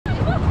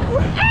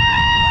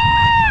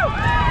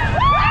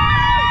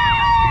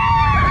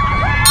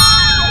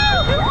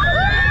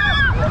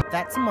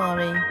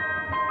Mari.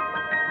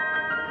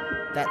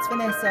 That's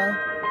Vanessa.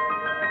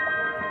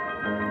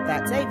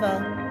 That's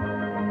Ava.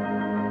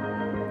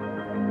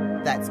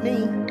 That's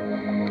me.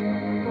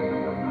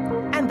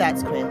 And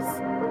that's Chris.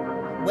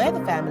 We're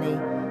the family,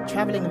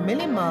 travelling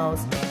 1,000,000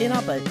 miles in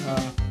our boat car.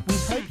 We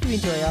hope you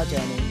enjoy our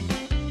journey.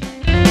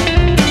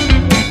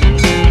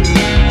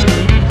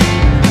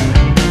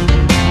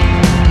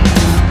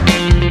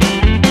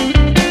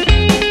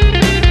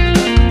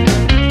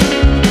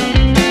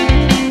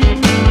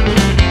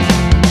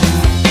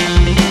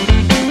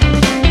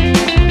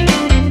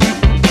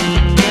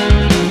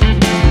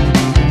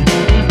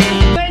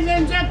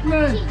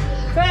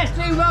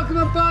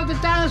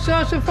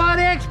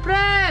 Safari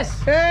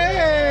Express!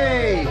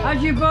 Hey!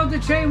 As you board the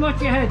train,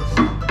 watch your heads.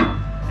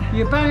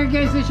 You bang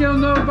against this, you'll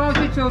know about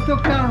it, so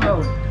duck down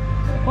low.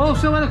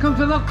 Also, when I come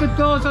to lock the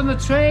doors on the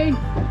train,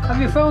 have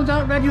your phones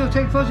out ready, we'll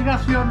take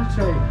photographs of you on the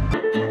train.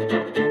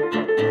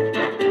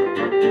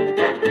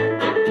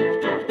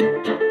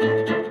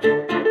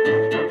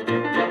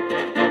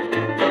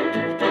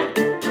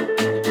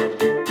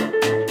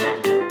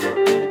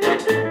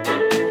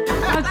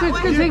 That's it,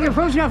 can take a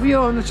photograph of you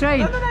on the train.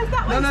 No, it's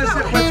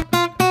that way.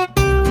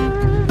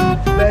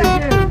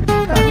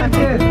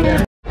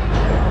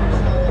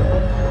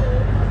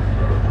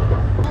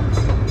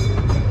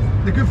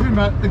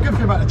 The good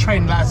thing about the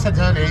train, like I said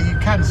earlier, you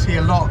can see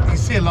a lot. You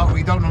see a lot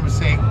we don't normally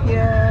see.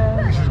 Yeah.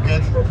 Which is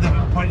good.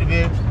 Different point of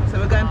view. So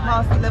we're going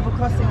past the level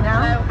crossing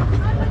now.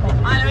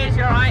 Hi Louise,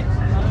 you alright?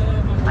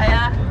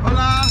 Hiya.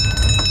 Hola.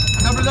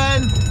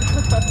 Dublin.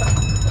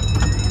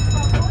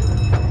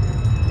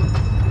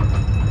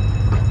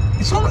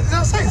 It's all,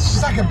 that's it. It's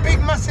just like a big,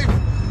 massive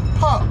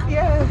park.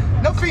 Yeah.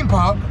 Not theme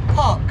park.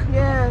 Park.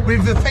 Yeah.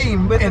 With the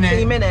theme With in the it.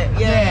 theme in it.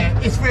 Yeah. Yeah.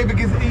 It's weird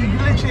because you can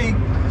literally.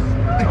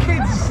 The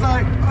kids,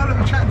 like, our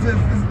little tractors,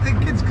 the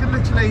kids can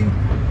literally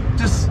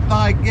just,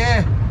 like,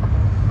 yeah,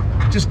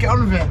 just get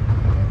on with it.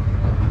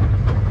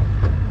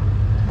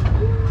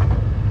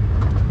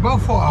 Well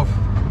thought of.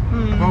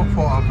 Well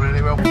thought of,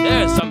 really well.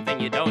 There's something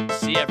you don't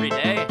see every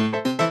day.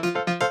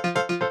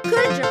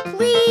 Could you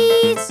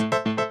please?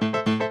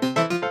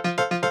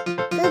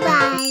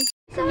 Goodbye.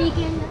 So we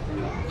can.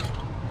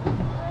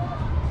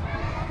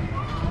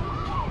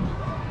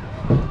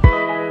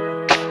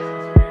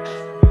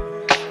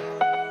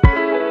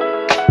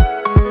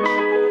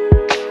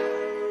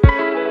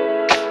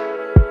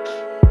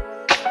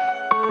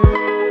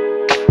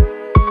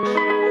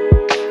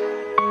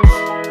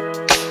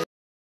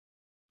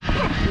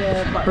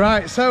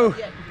 Right, so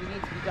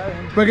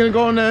we're gonna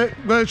go on we're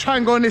gonna try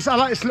and go on this. I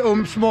like this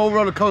little small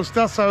roller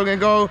coaster, so we're gonna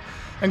go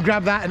and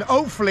grab that and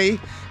hopefully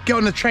get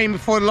on the train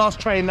before the last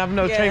train and have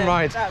no train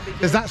ride,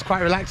 because that's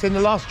quite relaxing. The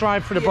last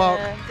drive for the park.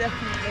 Yeah,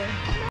 definitely.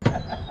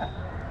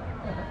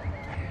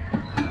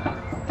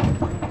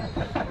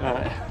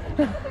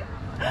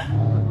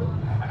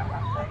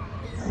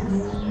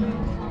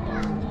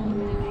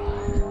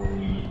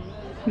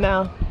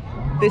 Now,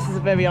 this is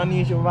a very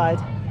unusual ride.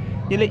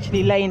 You're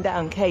literally laying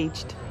down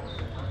caged.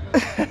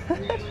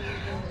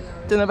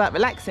 Don't know about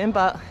relaxing,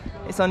 but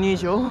it's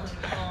unusual.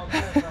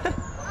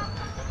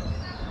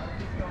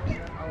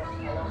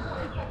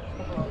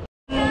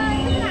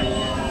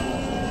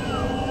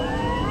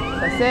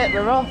 That's it,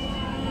 we're off.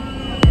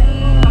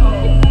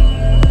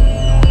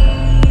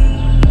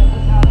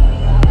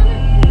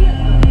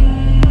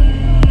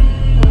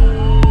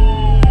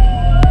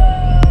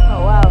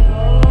 Oh wow.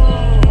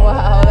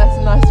 Wow, that's a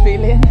nice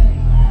feeling.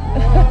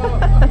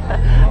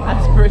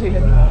 That's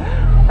brilliant.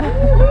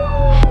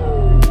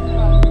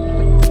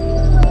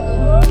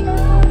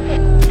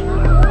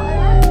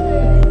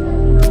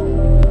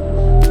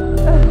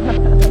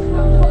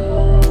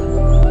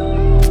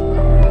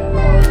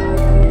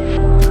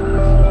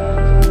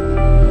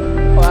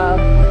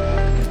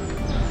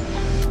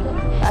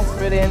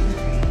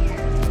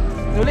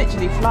 You're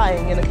literally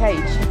flying in a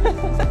cage.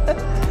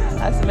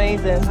 That's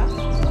amazing.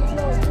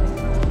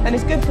 And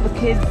it's good for the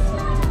kids.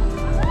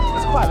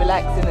 It's quite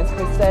relaxing, as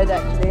Chris said,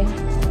 actually.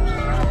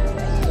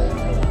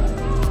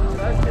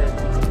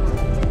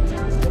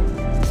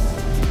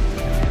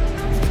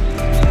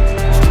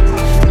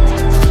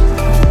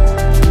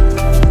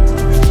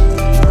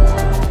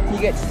 You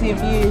get to see a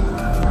view.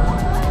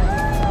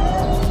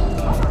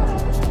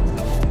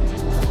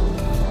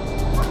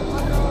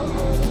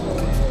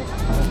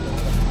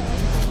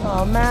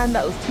 Oh man,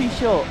 that was too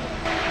short.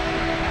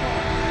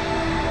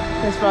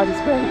 This ride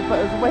is great, but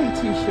it was way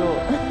too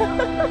short.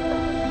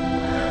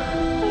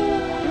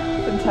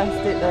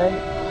 Fantastic though,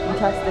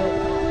 fantastic.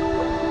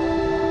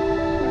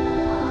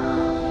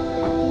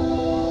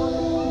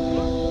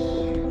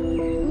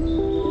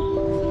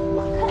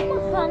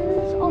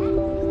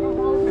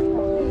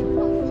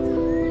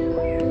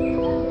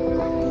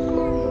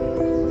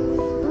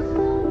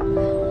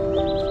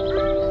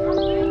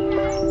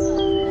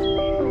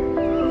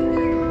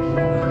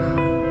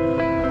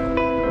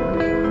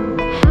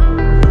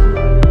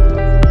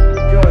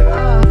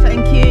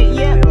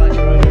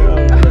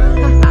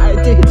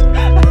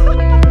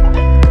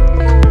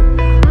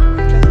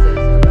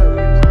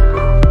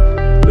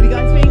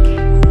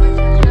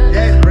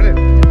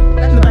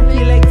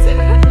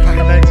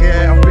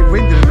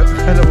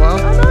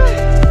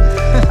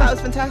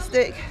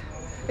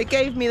 It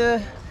gave me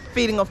the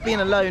feeling of being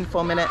alone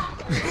for a minute.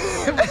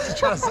 Just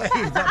trying to say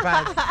it's not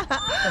bad.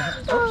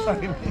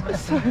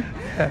 Sorry.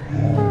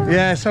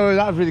 Yeah, so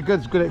that was really good.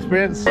 It's a good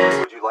experience.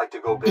 Would you like to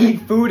go big?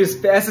 Eat food as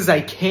fast as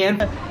I can.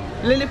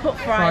 Lilliput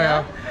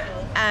fryer.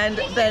 And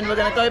then we're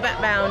going to go back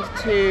round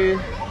to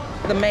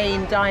the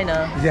main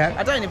diner. Yeah.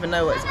 I don't even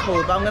know what it's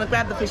called, but I'm going to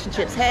grab the fish and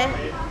chips here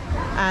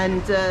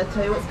and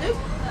tell you what's good.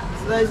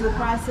 So those are the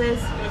prices.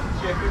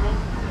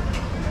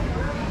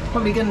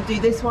 Probably going to do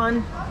this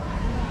one.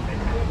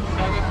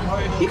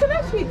 You can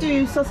actually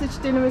do sausage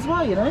dinner as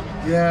well, you know?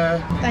 Yeah.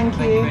 Thank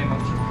you.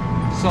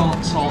 Salt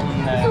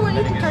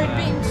and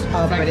beans.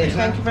 Oh, brilliant.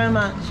 Thank you very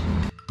much.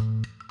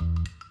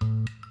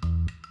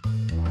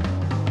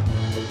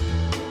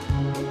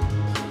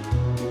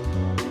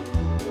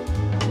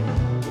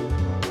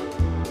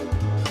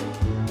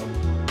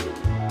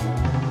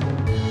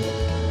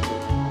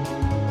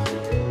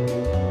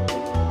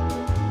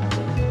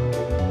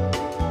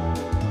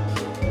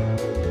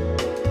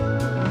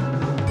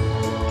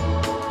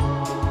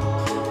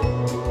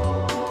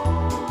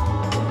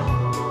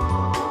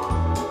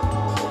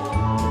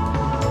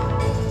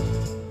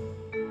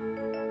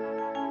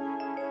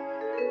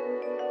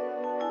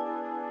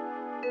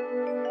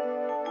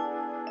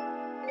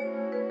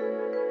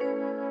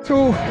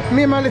 So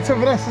me and my little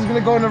Vanessa's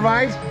gonna go on a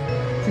ride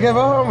together,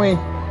 aren't we?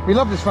 We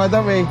love this ride,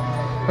 don't we?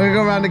 We're gonna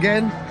go around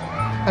again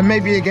and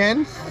maybe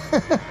again.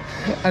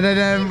 And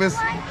then The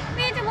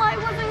reason why I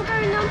wasn't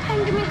going on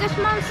penguin because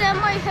Mum said I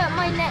might hurt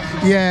my neck.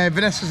 yeah,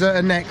 Vanessa's at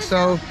her neck,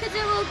 so Because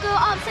it will go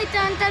upside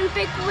down, then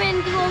big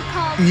wind will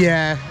come.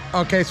 yeah.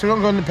 Okay, so we're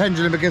not going on the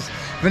pendulum because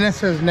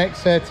Vanessa's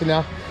neck's hurting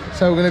her,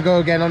 so we're gonna go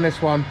again on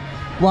this one.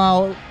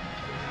 While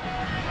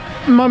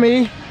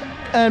Mummy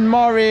and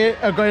Mari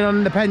are going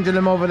on the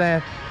pendulum over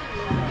there.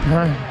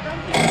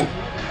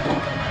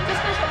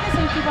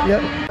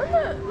 Yep.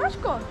 Look,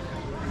 mascot.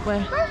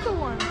 Where? Where's the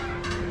one?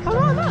 Oh,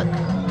 wow,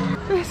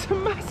 look. There's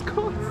some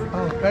mascots.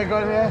 Oh, very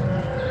good, yeah.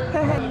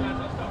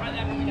 Right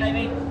there with you,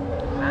 Jamie.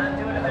 And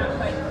do a little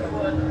face for the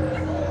wood.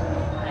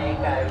 There you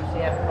go.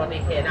 See everybody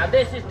here. Now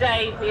this is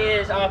Dave. He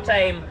is our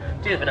tame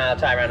juvenile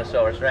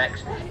Tyrannosaurus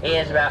Rex. He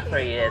is about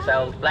 3 years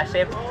old, bless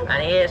him,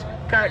 and he is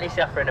currently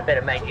suffering a bit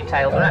of mangy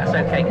tail, but that's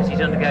okay because he's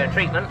undergoing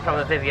treatment from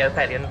a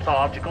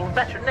vivio-paleontological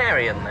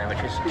veterinarian there, which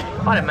is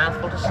quite a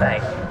mouthful to say.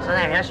 So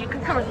there he is. You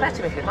can come and pet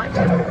him if you'd like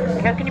to.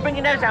 Okay, can you bring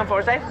your nose down for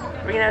us, Dave?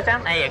 Bring your nose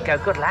down. There you go.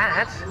 Good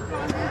lad.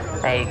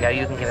 There you go.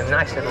 You can give him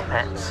nice little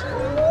pets.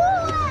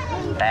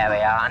 There we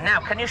are. And now,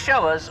 can you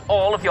show us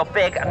all of your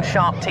big and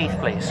sharp teeth,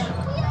 please?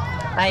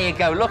 There you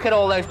go. Look at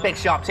all those big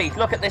sharp teeth.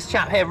 Look at this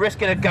chap here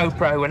risking a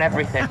GoPro and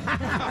everything.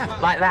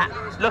 Like that.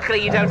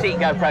 Luckily you don't eat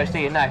GoPros, do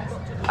you? No.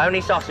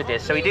 Only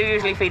sausages. So we do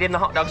usually feed him the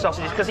hot dog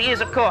sausages because he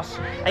is, of course,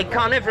 a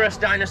carnivorous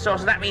dinosaur,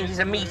 so that means he's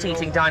a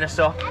meat-eating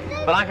dinosaur.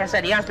 But like I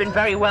said, he has been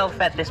very well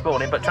fed this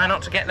morning, but try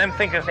not to get them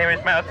fingers near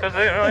his mouth because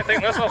I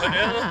think they're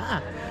sausages.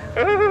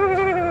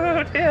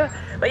 Oh dear.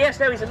 But yes,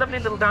 no, he's a lovely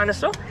little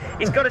dinosaur.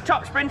 He's got a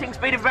top sprinting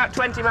speed of about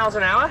 20 miles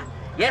an hour.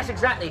 Yes,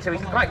 exactly, so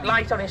he's quite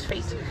light on his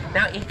feet.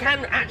 Now, he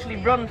can actually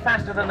run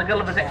faster than the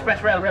Gulliver's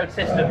Express Railroad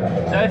system.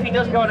 So if he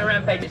does go on a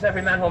rampage, it's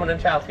every man, woman and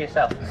child for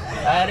yourself.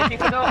 And if you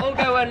can all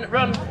go and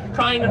run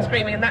crying and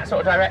screaming in that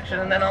sort of direction,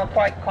 and then I'll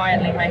quite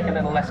quietly make a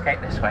little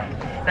escape this way.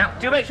 Now,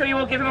 do make sure you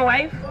all give him a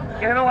wave.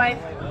 Give him a wave.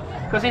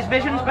 Because his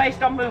vision's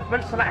based on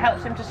movement, so that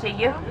helps him to see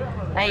you.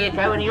 There you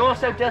go, and he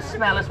also does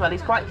smell as well.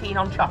 He's quite keen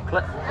on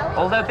chocolate.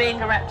 Although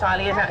being a reptile,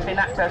 he is actually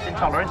lactose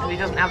intolerant because he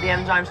doesn't have the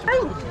enzymes to...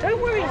 Oh,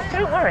 don't worry,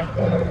 don't worry.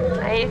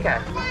 There you go.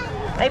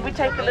 Maybe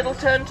take a little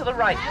turn to the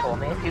right for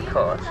me, if you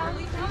could.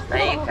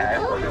 There you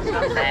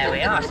go. There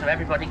we are, so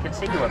everybody can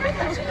see you a bit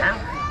better now.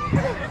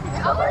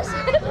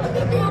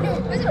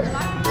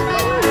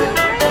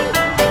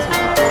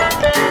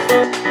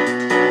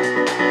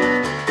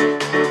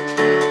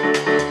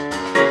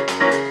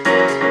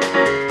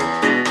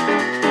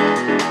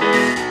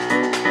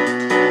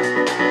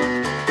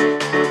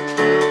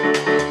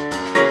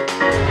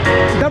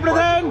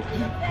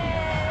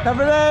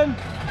 Dublin!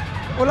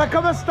 Hola,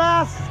 ¿cómo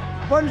estás?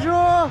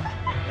 Bonjour!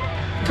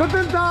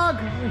 Guten Tag!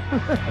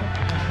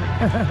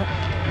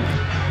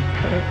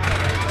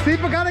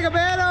 People gotta go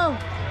better!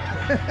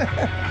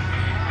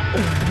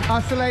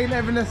 Us, Elaine,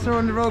 and Vanessa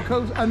on the roller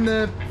coaster and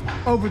the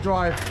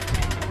overdrive.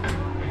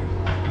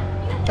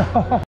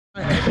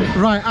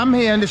 Right, I'm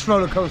here on this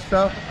roller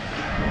coaster,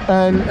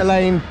 and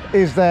Elaine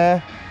is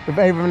there with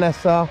Ava and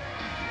Vanessa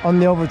on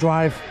the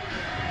overdrive.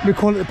 We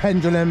call it the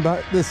pendulum,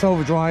 but this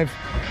overdrive,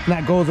 and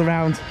that goes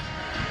around.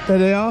 There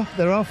they are,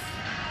 they're off.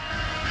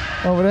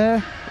 Over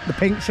there, the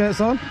pink shirts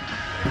on.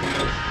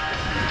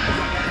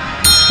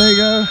 There you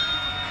go.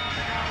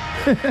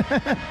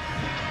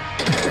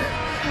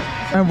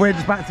 And we're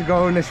just about to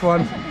go on this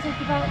one.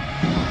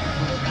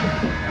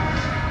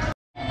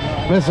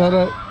 Listen,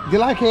 do you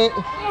like it?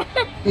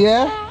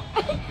 Yeah?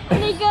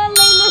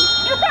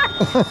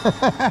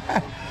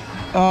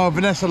 Oh,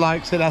 Vanessa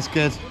likes it, that's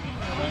good.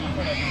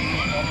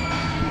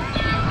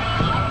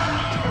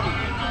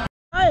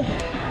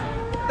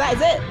 That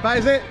is it. That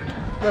is it.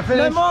 We're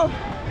finished. No more.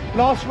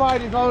 Last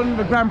ride is on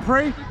the Grand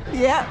Prix.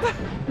 Yep.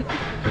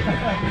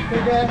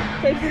 Take care.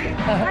 Take care.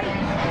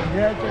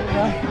 Yeah, take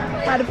care.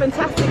 Had a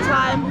fantastic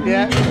time.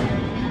 Yeah.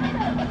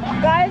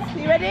 Guys,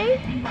 you ready?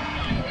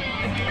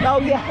 Oh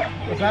yeah.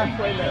 What's that?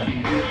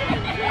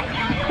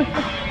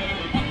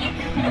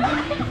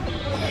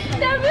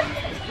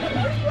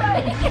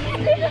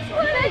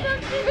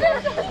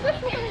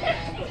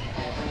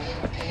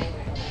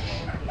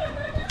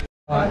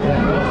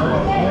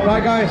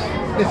 Right guys,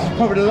 this is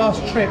probably the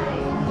last trip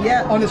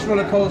on this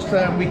roller coaster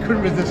and we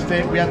couldn't resist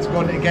it. We had to go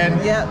on it again.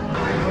 Yep.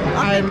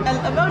 I think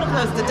a roller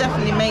coaster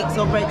definitely makes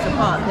or breaks a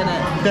park, isn't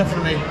it?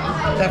 Definitely,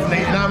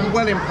 definitely. And I'm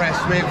well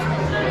impressed with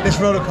this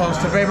roller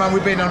coaster. Bear in mind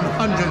we've been on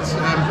hundreds of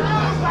them,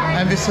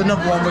 and this is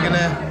another one we're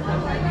gonna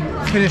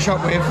finish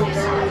up with.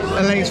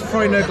 Elaine's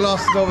throwing her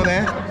glasses over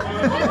there.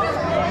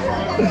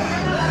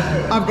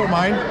 I've got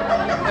mine.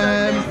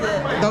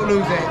 Don't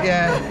lose it,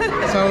 yeah.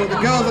 So the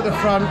girls at the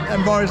front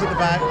and Boris at the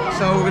back.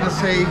 So we're gonna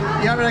see. You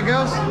happy with that,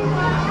 girls?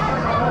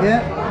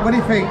 Yeah. What do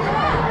you think?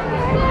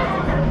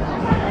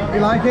 You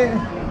like it?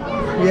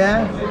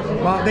 Yeah.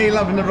 Well, they're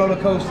loving the roller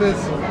coasters,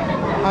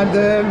 and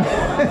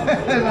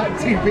like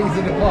 2 peas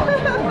in the pot.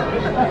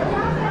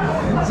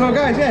 So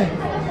guys, yeah.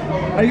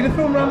 Are you gonna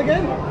film around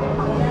again?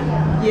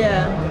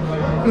 Yeah.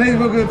 Ladies,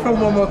 we're gonna film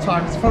one more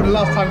time. It's probably the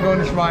last time going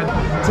on this ride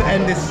to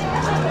end this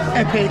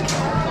epic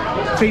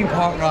theme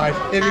park ride.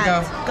 Here we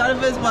go.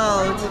 Gulliver's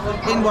World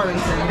in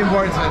Warrington. In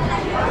Warrington.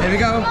 Here we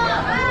go.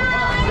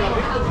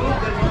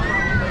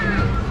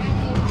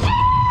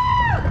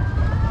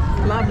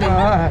 Lovely.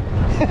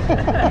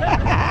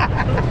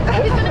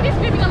 He's going to be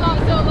swimming along,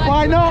 so like...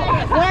 Why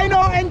not? Why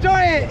not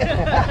enjoy it?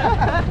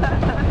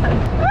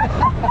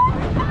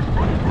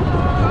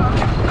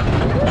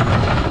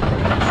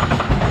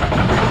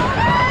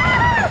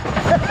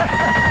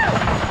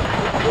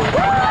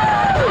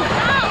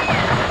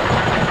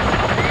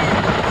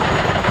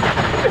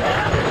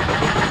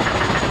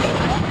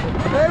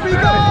 There we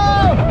go!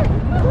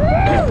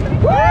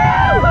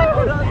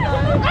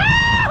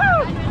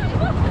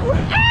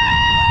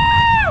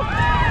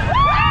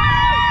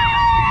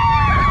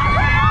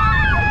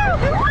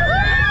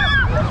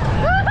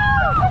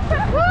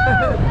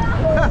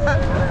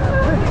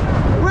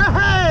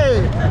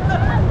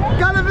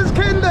 Gulliver's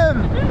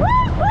Kingdom!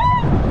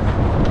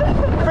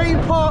 Theme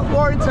Park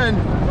Warrington.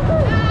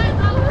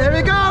 Here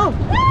we go!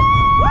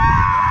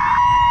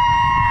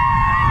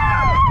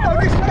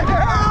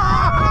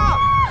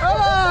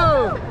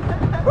 Hello!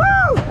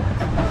 Woo!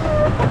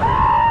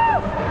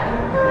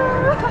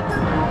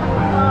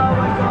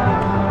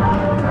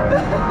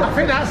 I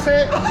think that's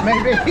it,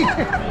 maybe.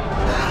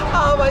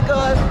 Oh my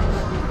god.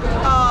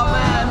 Oh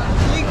man.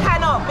 You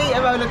cannot beat a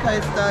roller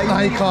coaster. No, you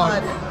really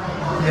can't.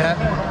 Yeah.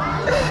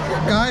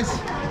 Guys,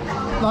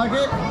 like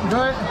it?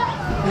 Enjoy it?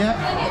 Yeah.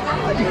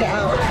 How'd you get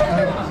out?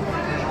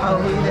 Oh,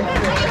 we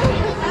lifted it.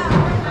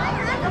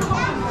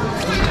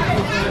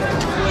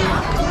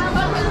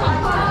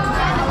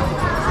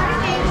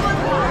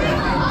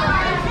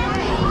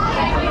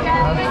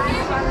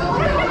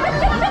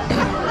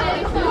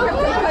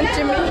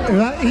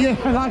 Yeah,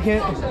 I like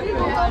it.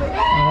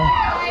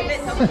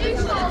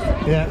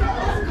 Yeah.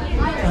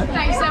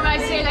 Thanks so much,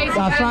 see you later.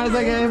 That's right,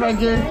 okay, thank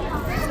you.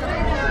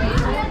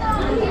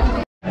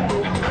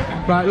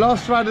 Right,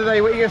 last ride of the day,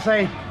 what are you going to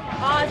say?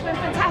 Oh, it's been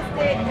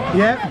fantastic.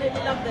 Yeah?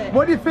 Absolutely loved it.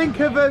 What do you think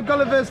of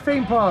Gulliver's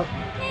theme park?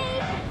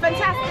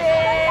 Fantastic.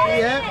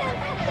 Yeah?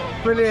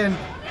 Brilliant.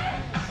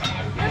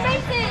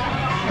 Amazing.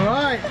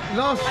 Alright,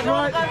 last I don't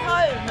want ride. to go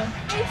home.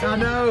 I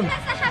know.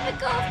 Let's have a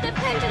go off the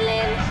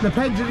pendulum. The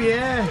pendulum,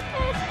 yeah.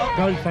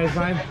 Don't say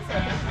fine.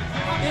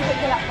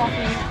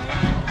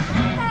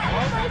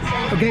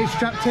 Okay,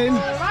 strapped in.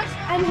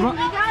 And here we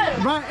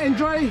go. Right,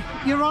 enjoy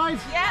your ride.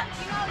 Yep.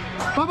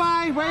 Bye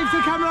bye. Wave to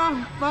the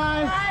camera.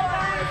 Bye.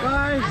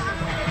 Bye.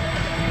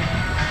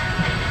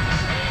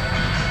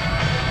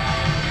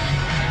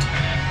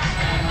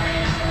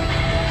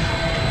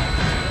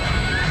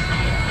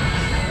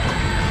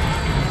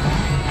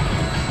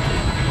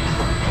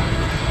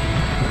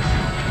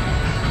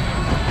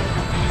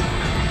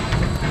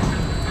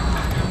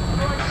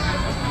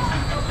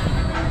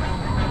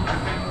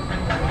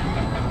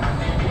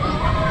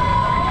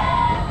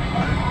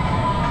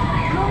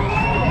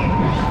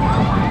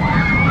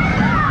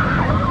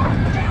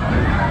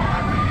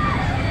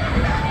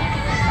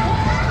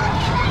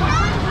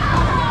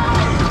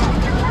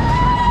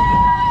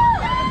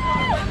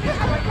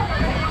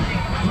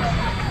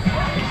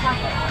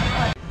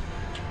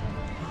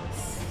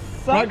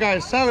 Right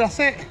guys, so that's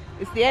it.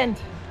 It's the end.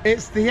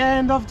 It's the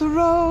end of the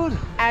road.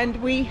 And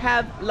we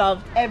have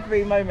loved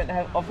every moment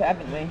of it,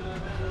 haven't we?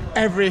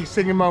 Every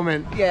single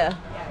moment. Yeah.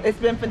 It's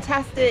been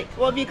fantastic.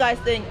 What do you guys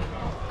think?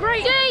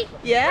 Great.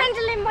 Yeah?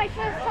 Pendulum my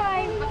first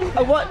time.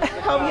 What?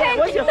 Oh yeah,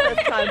 what's your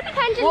first time?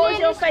 Pendulum. What was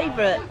your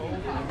favourite?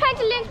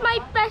 Pendulum's my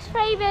best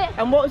favourite.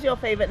 And what was your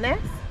favourite, Ness?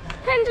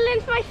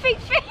 Pendulum's my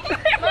favourite.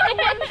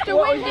 The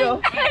winding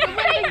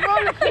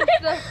roller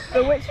coaster.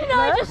 The which?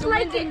 No, just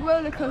like winding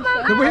roller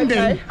coaster. The winding,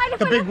 Okay.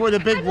 the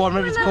big one,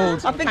 whatever it's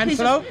called. I think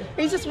Antelope.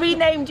 he's just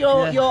renamed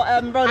your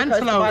roller coaster,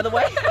 Antelope. by the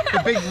way.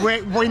 The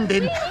big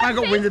winding. I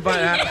got winded by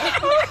that.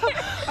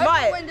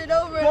 Right.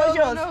 What's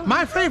yours?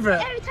 My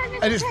favourite,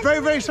 and it's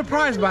very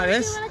surprised by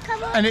this,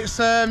 and it's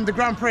the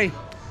Grand Prix.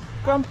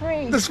 Grand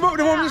Prix. The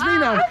one with me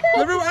now.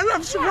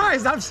 I'm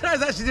surprised. I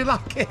actually did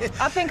like it.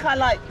 I think I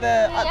like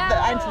the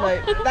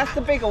antelope. That's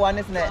the bigger one,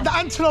 isn't it? The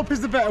antelope is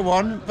the better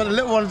one, but the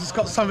little one's just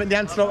got something the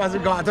antelope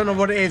hasn't got. I don't know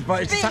what it is,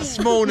 but it's just that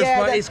smallness,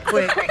 but it's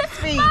quick.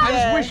 Speed, I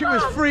just wish it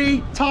was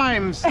 3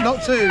 times,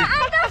 not 2.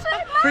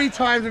 3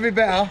 times would be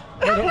better,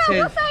 but not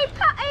 2.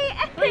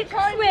 Epic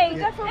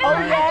swing. Oh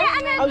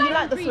yeah. Oh, you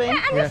like the swing?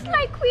 And it's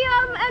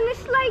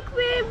like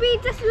we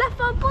just left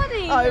our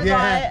body. Oh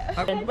Yeah.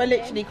 right. We're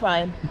literally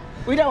crying.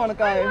 We don't want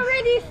to I'm go.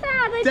 already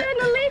sad. I don't want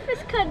to leave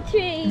this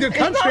country. The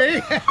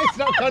country? It's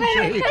not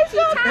country.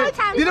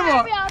 You know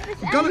what?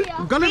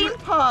 Gulliver. Theme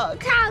park.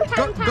 Town.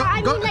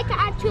 I mean like an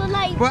actual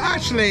like. Well,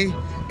 actually,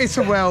 it's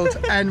a world,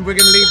 and we're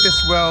going to leave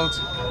this world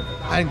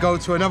and go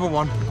to another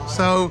one.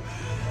 So,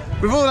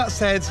 with all that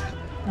said,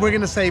 we're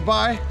going to say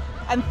bye.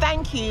 And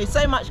thank you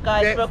so much,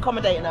 guys, for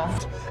accommodating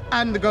us.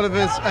 And the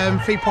Gullivers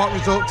Theme Park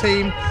Resort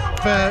team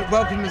for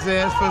welcoming us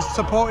here, for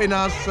supporting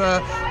us,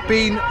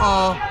 being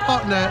our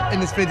partner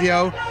in this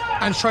video,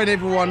 and showing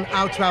everyone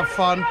how to have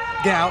fun,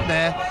 get out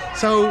there.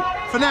 So,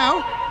 for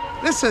now,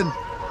 listen,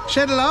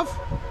 share the love,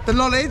 the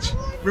knowledge,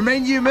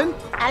 remain human.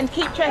 And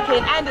keep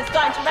trekking, and it's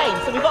starting to rain,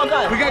 so we've got to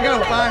go. We gotta go,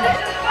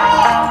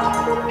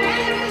 bye.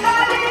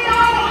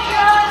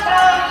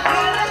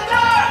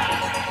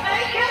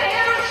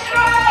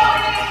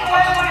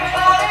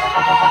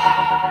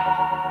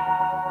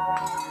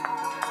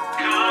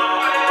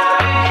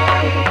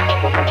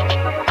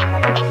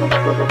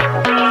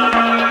 Good.